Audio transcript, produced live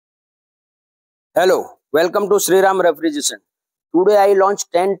Hello, welcome to Sriram Refrigeration. Today I launched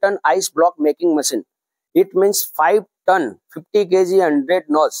 10-ton ice block making machine. It means 5 ton 50 kg 100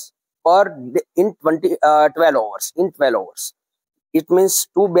 knots per day in 12 hours. In 12 hours, it means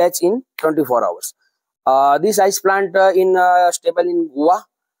 2 batch in 24 hours. This ice plant in stable in Goa,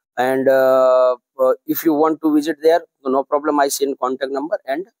 and if you want to visit there, no problem. I send contact number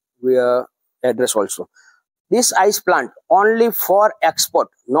and address also. This ice plant only for export,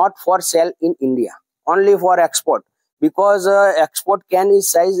 not for sale in India. Only for export, because export can is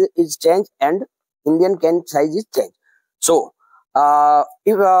size is change and Indian can size is change. So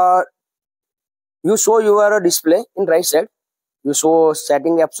if you show your display in right side, you show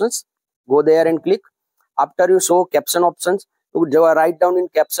setting options. Go there and click. After you show caption options, you write down in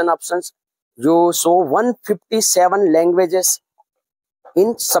caption options. You show 157 languages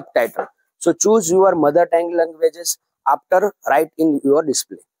in subtitle. So choose your mother tongue languages after write in your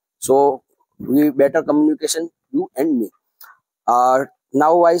display. So we better communication you and me.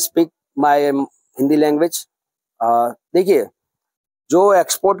 Now I speak my Hindi language. देखिए, जो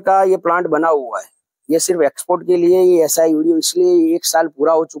export का ये plant बना हुआ है, ये सिर्फ export के लिए. ये ऐसा वीडियो इसलिए 1 साल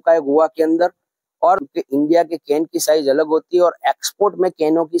पूरा हो चुका है गोवा के अंदर, और इंडिया के कैन की साइज अलग होती है और एक्सपोर्ट में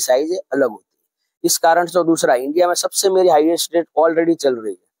कैनों की साइज अलग होती है. इस कारण से दूसरा, इंडिया में सबसे मेरी हाईएस्ट रेट ऑलरेडी चल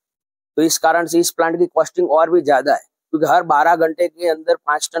रही है, तो इस कारण से इस प्लांट की कॉस्टिंग और भी ज्यादा है, क्योंकि हर 12 घंटे के अंदर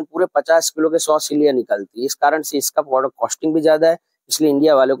 5 टन पूरे 50 किलो के 100 सिलियां निकलती है. इस कारण से इसका प्रोडक्ट कॉस्टिंग भी ज्यादा है, इसलिए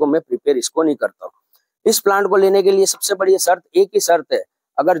इंडिया वाले को मैं प्रिपेयर इसको नहीं करता हूँ. इस प्लांट को लेने के लिए सबसे बड़ी शर्त, एक ही शर्त है,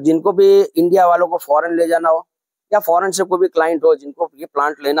 अगर जिनको भी इंडिया वालों को फॉरेन ले जाना हो या फॉरेन से कोई भी क्लाइंट हो जिनको ये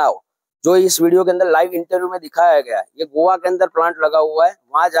प्लांट लेना हो, जो इस वीडियो के अंदर लाइव इंटरव्यू में दिखाया गया है, ये गोवा के अंदर प्लांट लगा हुआ है.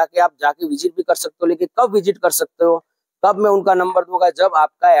 वहां जाके आप जाके विजिट भी कर सकते हो, लेकिन कब विजिट कर सकते हो, कब मैं उनका नंबर दूंगा, जब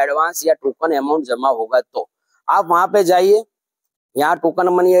आपका एडवांस या टोकन अमाउंट जमा होगा. तो आप वहां पे जाइए. यहाँ टोकन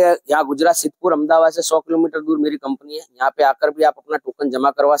मनी है, यहाँ गुजरात सिद्धपुर अहमदाबाद से 100 किलोमीटर दूर मेरी कंपनी है. यहाँ पे आकर भी आप अपना टोकन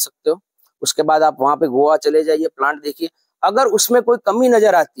जमा करवा सकते हो. उसके बाद आप वहां पे गोवा चले जाइए, प्लांट देखिए. अगर उसमें कोई कमी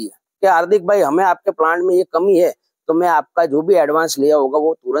नजर आती है कि हार्दिक भाई हमें आपके प्लांट में ये कमी है, तो मैं आपका जो भी एडवांस लिया होगा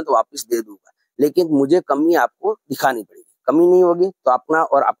वो तुरंत वापस दे दूंगा, लेकिन मुझे कमी आपको दिखानी पड़ेगी. कमी नहीं होगी तो अपना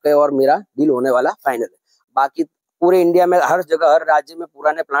और आपका और मेरा डील होने वाला फाइनल है. बाकी पूरे इंडिया में हर जगह हर राज्य में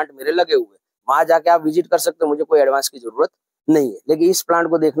पुराने प्लांट मेरे लगे हुए, वहां जाके आप विजिट कर सकते हो. मुझे कोई एडवांस की जरूरत नहीं है, लेकिन इस प्लांट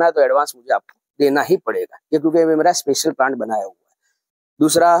को देखना है तो एडवांस मुझे आपको देना ही पड़ेगा, ये क्योंकि मेरा स्पेशल प्लांट बनाया हुआ है.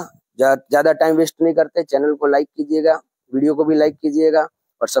 दूसरा, ज्यादा टाइम वेस्ट नहीं करते, चैनल को लाइक कीजिएगा, वीडियो को भी लाइक कीजिएगा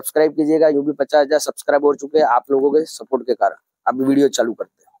और सब्सक्राइब कीजिएगा. यूं भी 50,000 सब्सक्राइब हो चुके हैं आप लोगों के सपोर्ट के कारण. अब वीडियो चालू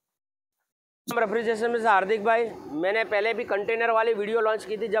करते हैं. रेफ्रिजरेशन में से हार्दिक भाई, मैंने पहले भी कंटेनर वाली वीडियो लॉन्च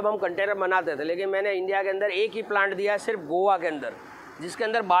की थी जब हम कंटेनर बनाते थे, लेकिन मैंने इंडिया के अंदर एक ही प्लांट दिया है सिर्फ गोवा के अंदर, जिसके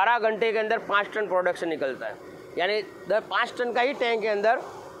अंदर 12 घंटे के अंदर 5 टन प्रोडक्शन निकलता है. यानी 5 टन का ही टैंक के अंदर,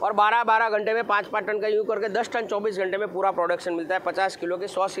 और 12 घंटे में 5 टन का यूँ करके 10 टन 24 घंटे में पूरा प्रोडक्शन मिलता है. 50 किलो के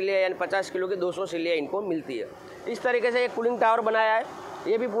 100 सिलियाँ यानी 50 किलो की 200 सिलियाँ इनको मिलती है. इस तरीके से एक कूलिंग टावर बनाया है,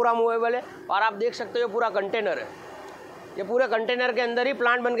 ये भी पूरा मूवेबल है. और आप देख सकते हो पूरा कंटेनर है, ये पूरे कंटेनर के अंदर ही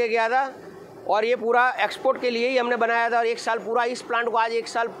प्लांट बन के गया था, और ये पूरा एक्सपोर्ट के लिए ही हमने बनाया था. और 1 साल पूरा, इस प्लांट को आज 1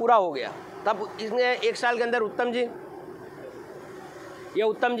 साल पूरा हो गया. तब इसने 1 साल के अंदर उत्तम जी, ये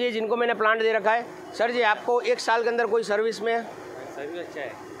उत्तम जी जिनको मैंने प्लांट दे रखा है. सर जी, आपको 1 साल के अंदर कोई सर्विस में सर्विस अच्छा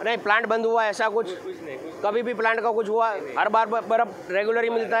है? नहीं, प्लांट बंद हुआ ऐसा कुछ नहीं, कभी भी प्लांट का कुछ हुआ? हर बार बर्फ रेगुलर ही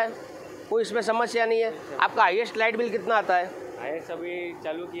मिलता है, कोई इसमें समस्या नहीं है. आपका हाईएस्ट लाइट बिल कितना आता है? हाईएस्ट अभी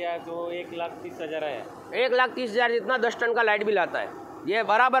चालू किया तो 1,30,000 है. 1,30,000 जितना 10 टन का लाइट बिल आता है. ये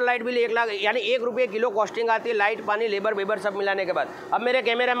बराबर लाइट बिल 1 लाख, यानी 1 रुपये किलो कॉस्टिंग आती है, लाइट पानी लेबर वेबर सब मिलाने के बाद. अब मेरे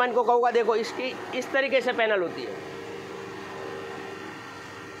कैमरामैन को कहूँगा, देखो इसकी इस तरीके से पैनल होती है,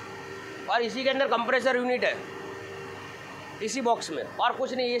 और इसी के अंदर कंप्रेसर यूनिट है इसी बॉक्स में, और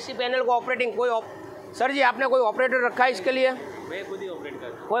कुछ नहीं. इसी पैनल को ऑपरेटिंग सर जी, आपने कोई ऑपरेटर रखा है इसके लिए? मैं खुद ही ऑपरेट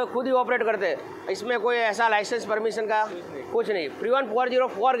करता हूँ. कोई खुद ही ऑपरेट करते हैं? इसमें कोई ऐसा लाइसेंस परमिशन का कुछ नहीं.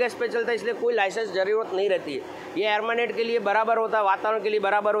 31404 गैस पे चलता है, इसलिए कोई लाइसेंस जरूरत नहीं रहती है. ये एयरमनेट के लिए बराबर होता है, वातावरण के लिए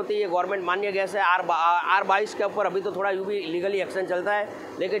बराबर होती है. ये गवर्नमेंट मान्य गैस है. R22 के ऊपर अभी तो थोड़ा यूं भी लीगली एक्शन चलता है,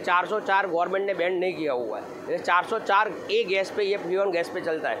 लेकिन 404 गवर्नमेंट ने बैन नहीं किया हुआ है. 404 ए गैस पे, ये फ्रीऑन गैस पे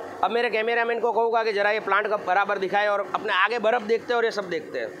चलता है. अब मेरे कैमरामैन को कहूँगा कि जरा ये प्लांट का बराबर दिखाए, और अपने आगे बर्फ़ देखते हैं और ये सब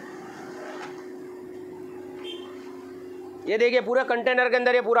देखते हैं. ये देखिए पूरे कंटेनर के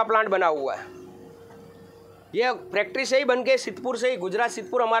अंदर ये पूरा प्लांट बना हुआ है. ये फैक्ट्री से ही बन के, सिद्धपुर से ही, गुजरात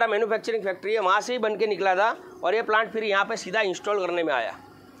सिद्धपुर हमारा मैन्युफैक्चरिंग फैक्ट्री है, वहाँ से ही बन के निकला था, और ये प्लांट फिर यहाँ पे सीधा इंस्टॉल करने में आया.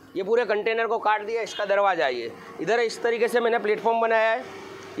 ये पूरे कंटेनर को काट दिया, इसका दरवाजा ये इधर इस तरीके से मैंने प्लेटफॉर्म बनाया है.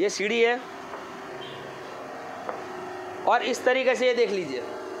 ये सीढ़ी है, और इस तरीके से ये देख लीजिए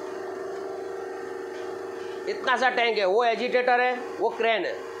इतना सा टैंक है. वो एजिटेटर है, वो क्रेन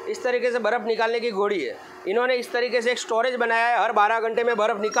है. इस तरीके से बर्फ़ निकालने की घोड़ी है। इन्होंने इस तरीके से एक स्टोरेज बनाया है, हर 12 घंटे में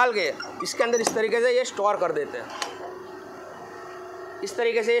बर्फ़ निकाल के इसके अंदर इस तरीके से ये स्टोर कर देते हैं। इस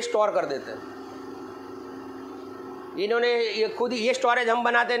तरीके से ये स्टोर कर देते हैं। इन्होंने ये खुद, ये स्टोरेज हम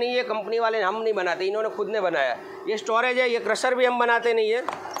बनाते नहीं है, कंपनी वाले हम नहीं बनाते, इन्होंने खुद ने बनाया। ये स्टोरेज है, ये क्रशर भी हम बनाते नहीं है,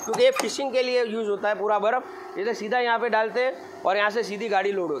 क्योंकि ये फिशिंग के लिए यूज़ होता है पूरा बर्फ़। ये सीधा यहाँ पे डालते हैं और यहाँ से सीधी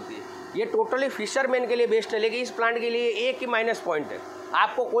गाड़ी लोड होती है। ये टोटली फिशरमैन के लिए बेस्ट है, लेकिन इस प्लांट के लिए एक ही माइनस पॉइंट है,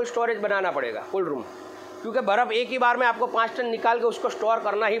 आपको कोल्ड स्टोरेज बनाना पड़ेगा, कोल्ड रूम, क्योंकि बर्फ़ एक ही बार में आपको 5 टन निकाल के उसको स्टोर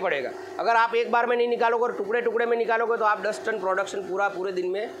करना ही पड़ेगा। अगर आप एक बार में नहीं निकालोगे और टुकड़े टुकड़े में निकालोगे तो आप 10 टन प्रोडक्शन पूरे दिन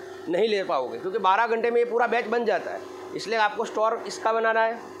में नहीं ले पाओगे, क्योंकि 12 घंटे में ये पूरा बैच बन जाता है। इसलिए आपको स्टोर इसका बनाना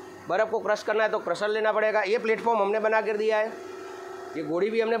है, बर्फ़ को क्रश करना है तो क्रशर लेना पड़ेगा। ये प्लेटफॉर्म हमने बना कर दिया है, ये घोड़ी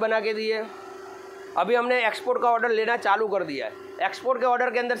भी हमने बना के दी है। अभी हमने एक्सपोर्ट का ऑर्डर लेना चालू कर दिया है। एक्सपोर्ट के ऑर्डर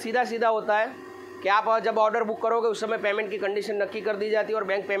के अंदर सीधा होता है कि आप जब ऑर्डर बुक करोगे उस समय पेमेंट की कंडीशन नक्की कर दी जाती है और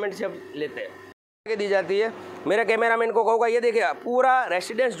बैंक पेमेंट से लेते हैं, दी जाती है। मेरे कैमरामैन को कहूँगा, ये देखिए पूरा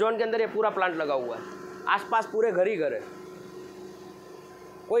रेसिडेंस जोन के अंदर ये पूरा प्लांट लगा हुआ है, आसपास पूरे घर ही घर है,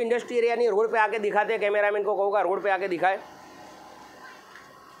 कोई इंडस्ट्री एरिया नहीं। रोड पे आके दिखाते हैं, कैमरामैन को कहूँगा रोड पे आके दिखाए।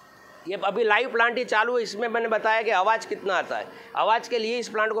 ये अभी लाइव प्लांट ही चालू है, इसमें मैंने बताया कि आवाज़ कितना आता है। आवाज़ के लिए इस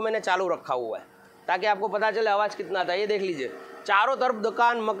प्लांट को मैंने चालू रखा हुआ है ताकि आपको पता चले आवाज़ कितना आता है। ये देख लीजिए, चारों तरफ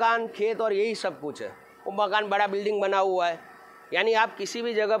दुकान, मकान, खेत और यही सब कुछ है। वो मकान, बड़ा बिल्डिंग बना हुआ है, यानी आप किसी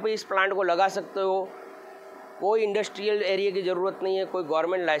भी जगह पे इस प्लांट को लगा सकते हो। कोई इंडस्ट्रियल एरिया की ज़रूरत नहीं है, कोई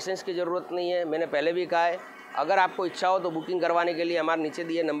गवर्नमेंट लाइसेंस की ज़रूरत नहीं है। मैंने पहले भी कहा है, अगर आपको इच्छा हो तो बुकिंग करवाने के लिए हमारे नीचे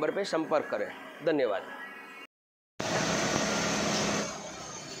दिए नंबर पर संपर्क करें। धन्यवाद।